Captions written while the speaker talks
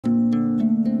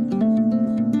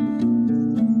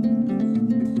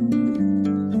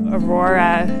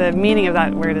Aurora, the meaning of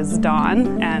that word is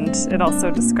dawn, and it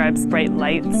also describes bright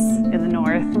lights in the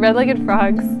north. Red-legged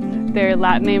frogs, their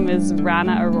Latin name is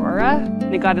Rana aurora.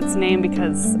 They got its name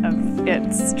because of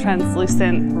its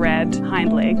translucent red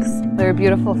hind legs. They're a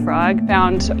beautiful frog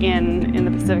found in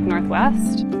the Pacific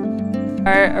Northwest.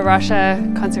 Our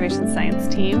Rocha Conservation Science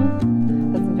team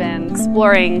has been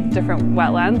exploring different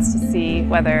wetlands to see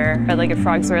whether red-legged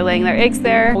frogs were laying their eggs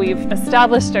there. We've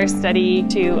established our study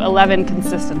to 11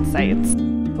 consistent sites.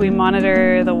 We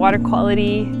monitor the water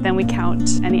quality, then we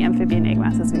count any amphibian egg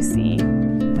masses we see.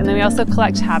 And then we also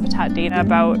collect habitat data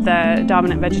about the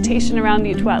dominant vegetation around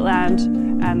each wetland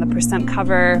and the percent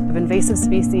cover of invasive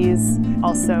species,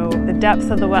 also the depth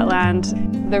of the wetland.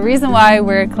 The reason why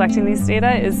we're collecting these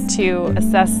data is to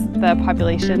assess the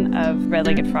population of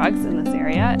red-legged frogs in this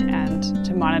area and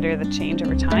to monitor the change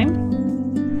over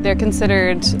time. They're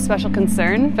considered special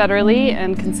concern federally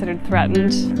and considered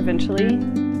threatened provincially.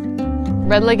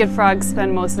 Red-legged frogs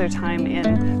spend most of their time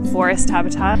in forest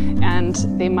habitat, and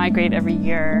they migrate every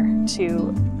year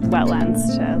to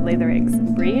wetlands to lay their eggs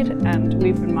and breed, and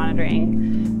we've been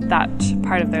monitoring that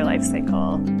part of their life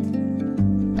cycle.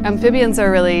 Amphibians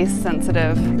are really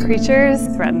sensitive creatures,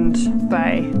 threatened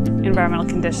by environmental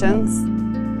conditions.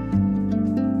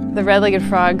 The red-legged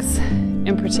frogs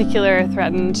in particular are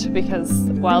threatened because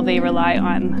while they rely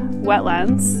on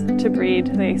wetlands to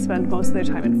breed, they spend most of their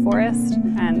time in forest,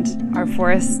 and our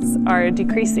forests are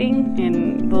decreasing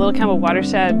in the Little Campbell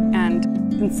watershed and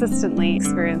consistently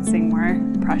experiencing more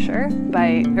pressure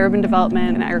by urban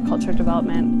development and agricultural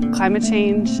development, climate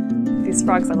change. These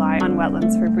frogs rely on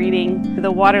wetlands for breeding.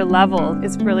 The water level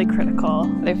is really critical.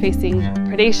 They're facing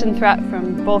predation threat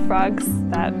from bullfrogs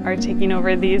that are taking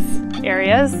over these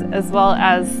areas, as well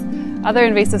as other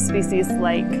invasive species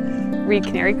like reed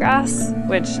canary grass,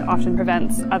 which often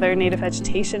prevents other native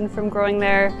vegetation from growing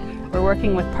there. We're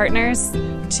working with partners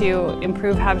to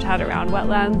improve habitat around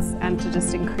wetlands and to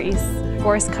just increase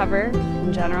forest cover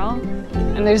in general.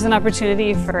 And there's an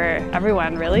opportunity for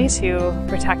everyone really to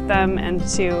protect them and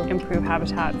to improve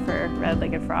habitat for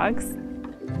red-legged frogs.